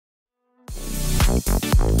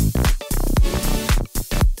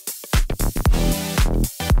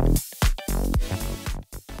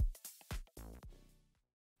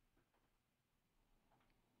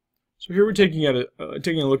So here we're taking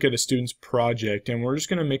a look at a student's project, and we're just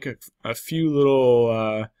going to make a few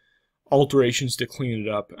little alterations to clean it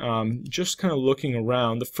up. Just kind of looking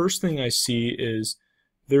around, the first thing I see is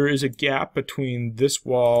there is a gap between this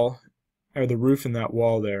wall, or the roof, and that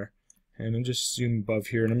wall there. And I'm just zooming above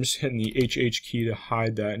here, and I'm just hitting the HH key to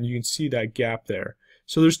hide that, and you can see that gap there.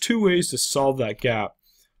 So there's two ways to solve that gap.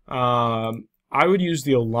 I would use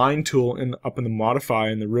the Align tool up in the Modify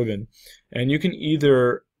in the ribbon, and you can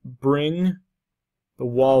either bring the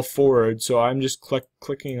wall forward. So I'm just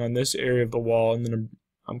clicking on this area of the wall, and then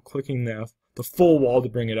I'm clicking the full wall to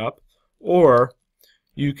bring it up, or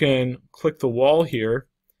you can click the wall here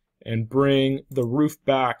and bring the roof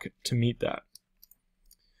back to meet that.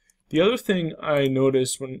 The other thing I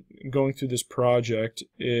noticed when going through this project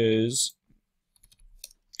is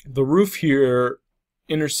the roof here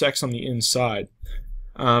intersects on the inside.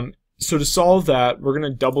 So to solve that, we're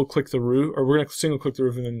going to double click the roof, or we're going to single click the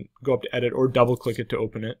roof and then go up to edit, or double click it to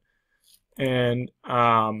open it. And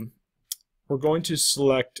we're going to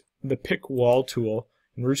select the pick wall tool,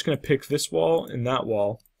 and we're just going to pick this wall and that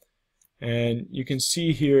wall. And you can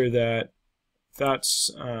see here that that's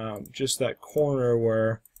just that corner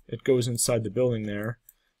where it goes inside the building there.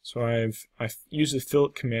 So I've used the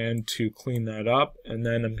fillet command to clean that up, and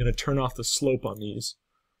then I'm going to turn off the slope on these.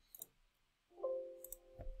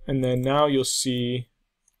 And then now you'll see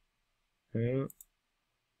I'm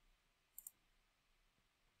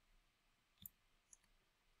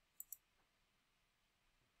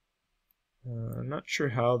not sure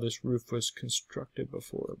how this roof was constructed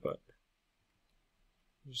before, but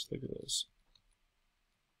just look at this.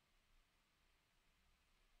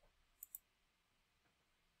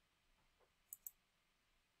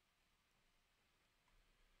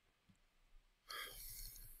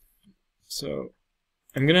 So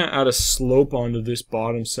I'm going to add a slope onto this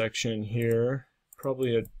bottom section here,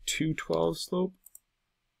 probably a 212 slope.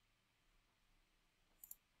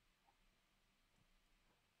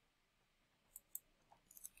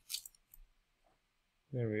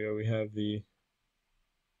 There we go, we have the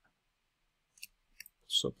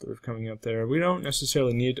slope that we're coming up there. We don't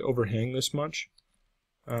necessarily need to overhang this much.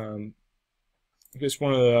 I guess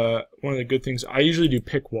one of the good things, I usually do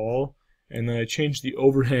pick wall, and then I change the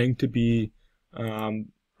overhang to be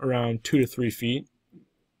around 2 to 3 feet.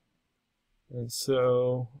 And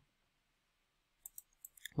so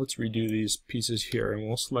let's redo these pieces here, and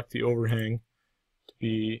we'll select the overhang to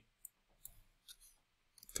be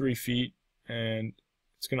 3 feet, and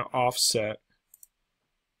it's going to offset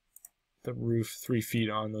the roof 3 feet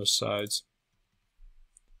on those sides.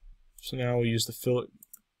 So now we'll use the fillet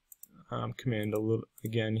command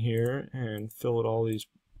again here and fillet all these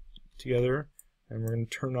together, and we're going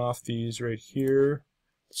to turn off these right here,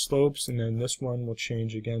 slopes, and then this one will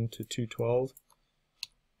change again to 212.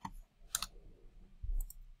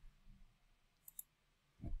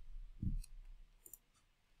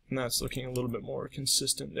 And that's looking a little bit more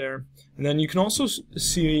consistent there. And then you can also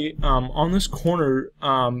see on this corner,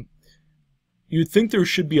 you'd think there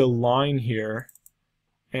should be a line here,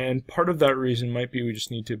 and part of that reason might be we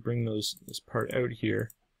just need to bring this part out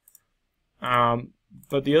here.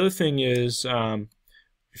 But the other thing is,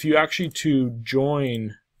 if you actually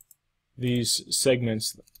join these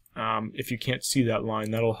segments, if you can't see that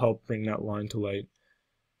line, that'll help bring that line to light.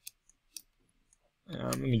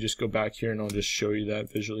 Let me just go back here and I'll just show you that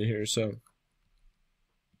visually here. So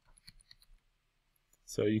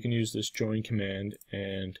you can use this join command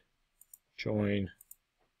and join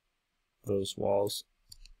those walls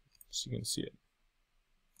so you can see it.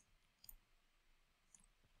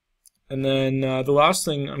 And then the last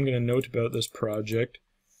thing I'm going to note about this project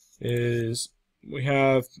is we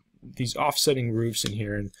have these offsetting roofs in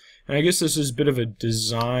here, and I guess this is a bit of a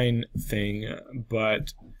design thing,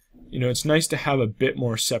 but you know, it's nice to have a bit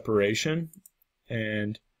more separation.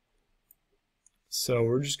 And so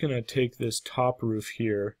we're just going to take this top roof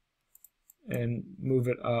here and move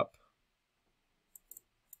it up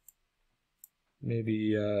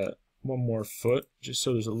maybe 1 more foot, just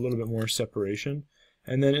so there's a little bit more separation.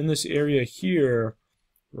 And then in this area here,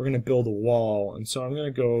 we're going to build a wall. And so I'm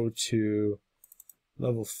going to go to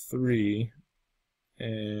level 3,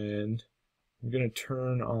 and I'm going to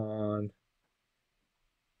turn on,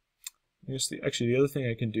 I guess actually the other thing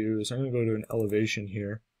I can do is I'm going to go to an elevation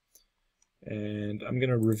here, and I'm going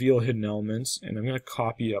to reveal hidden elements, and I'm going to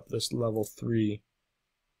copy up this level 3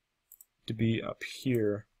 to be up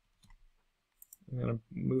here. I'm going to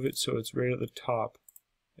move it so it's right at the top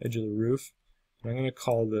edge of the roof. And I'm going to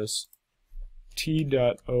call this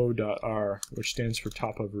T.O.R, which stands for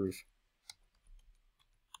top of roof.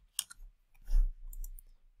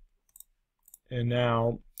 And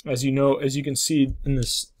now as you can see in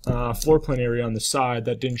this floor plan area on the side,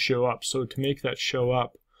 that didn't show up. So to make that show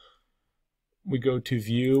up, we go to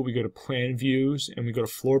View, we go to Plan Views, and we go to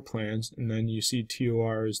Floor Plans, and then you see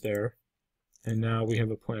TOR is there, and now we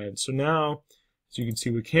have a plan. So now, as you can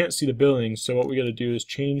see, we can't see the building, so what we got to do is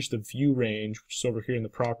change the view range, which is over here in the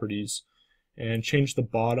properties, and change the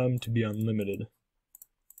bottom to be unlimited.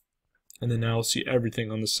 And then now we'll see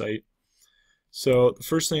everything on the site. So the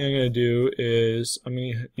first thing I'm going to do is I'm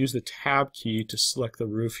going to use the Tab key to select the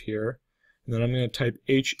roof here, and then I'm going to type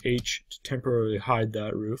HH to temporarily hide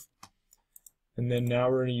that roof. And then now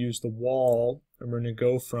we're going to use the wall, and we're going to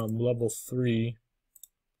go from level 3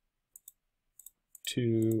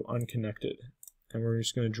 to unconnected. And we're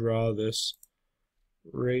just going to draw this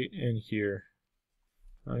right in here.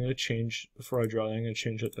 I'm going to change, before I draw that, I'm going to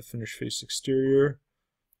change it to Finish Face Exterior.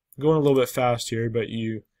 I'm going a little bit fast here, but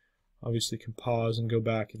you obviously can pause and go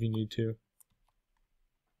back if you need to.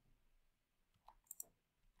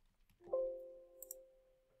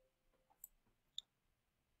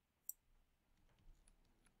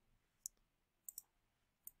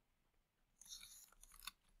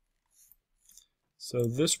 So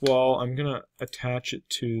this wall, I'm going to attach it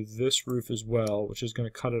to this roof as well, which is going to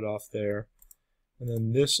cut it off there. And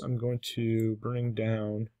then this I'm going to bring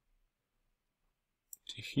down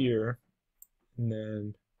to here, and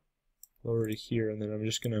then lower to here, and then I'm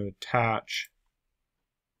just going to attach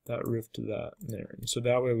that roof to that there. And so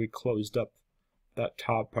that way we closed up that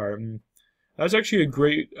top part. And that's actually a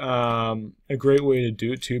great way to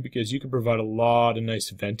do it too, because you can provide a lot of nice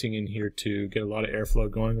venting in here to get a lot of airflow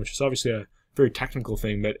going, which is obviously a very technical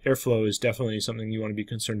thing, but airflow is definitely something you want to be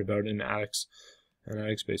concerned about in attics and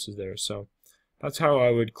attic spaces there. So that's how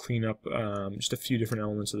I would clean up just a few different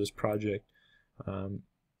elements of this project. And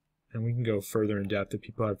we can go further in depth if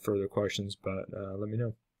people have further questions, but let me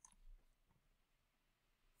know.